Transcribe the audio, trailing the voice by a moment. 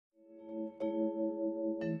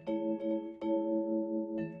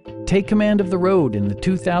Take command of the road in the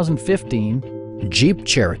 2015 Jeep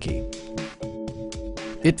Cherokee.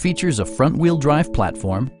 It features a front-wheel drive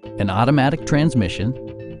platform, an automatic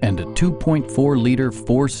transmission, and a 2.4-liter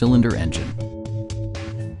four-cylinder engine.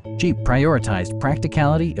 Jeep prioritized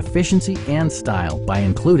practicality, efficiency, and style by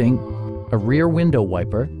including a rear window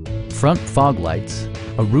wiper, front fog lights,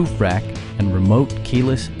 a roof rack, and remote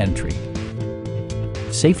keyless entry.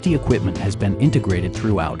 Safety equipment has been integrated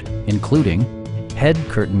throughout, including head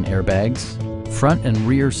curtain airbags, front and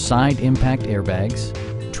rear side impact airbags,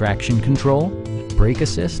 traction control, brake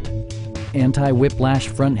assist, anti-whiplash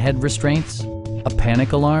front head restraints, a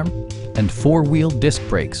panic alarm, and four-wheel disc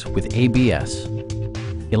brakes with ABS.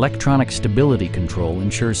 Electronic stability control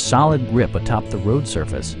ensures solid grip atop the road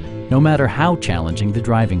surface, no matter how challenging the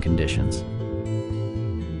driving conditions.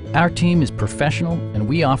 Our team is professional and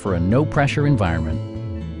we offer a no-pressure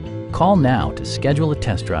environment. Call now to schedule a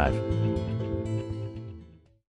test drive.